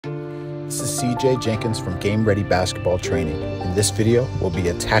This is CJ Jenkins from Game Ready Basketball Training. In this video, we'll be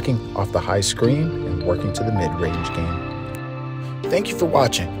attacking off the high screen and working to the mid-range game. Thank you for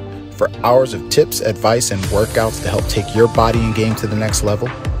watching. For hours of tips, advice, and workouts to help take your body and game to the next level,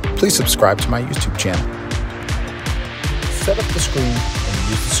 please subscribe to my YouTube channel. Set up the screen and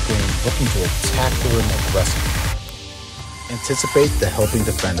use the screen looking to attack the rim aggressively. Anticipate the helping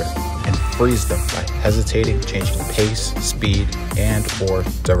defender and freeze them by hesitating, changing pace, speed, and or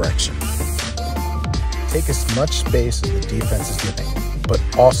direction. Take as much space as the defense is giving, but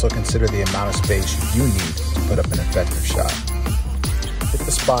also consider the amount of space you need to put up an effective shot. Hit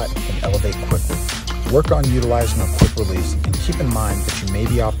the spot and elevate quickly. Work on utilizing a quick release and keep in mind that you may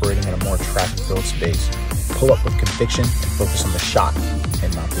be operating in a more traffic-filled space. Pull up with conviction and focus on the shot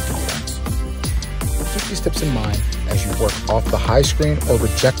and not the defense. Keep these tips in mind as you work off the high screen or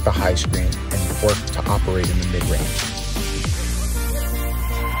reject the high screen and work to operate in the mid-range.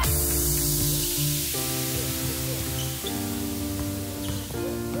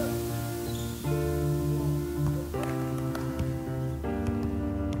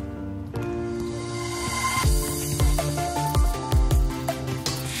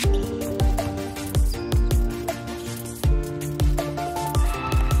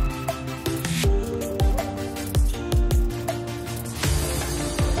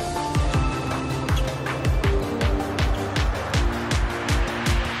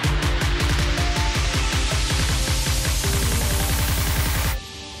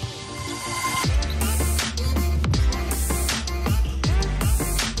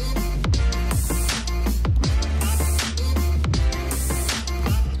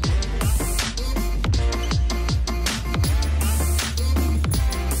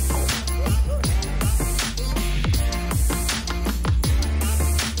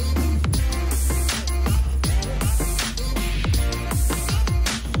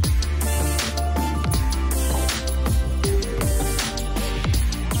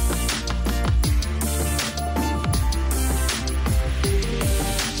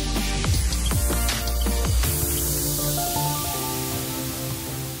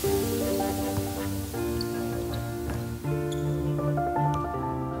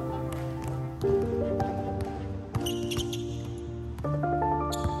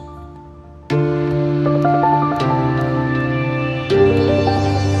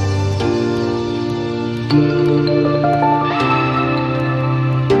 Thank you.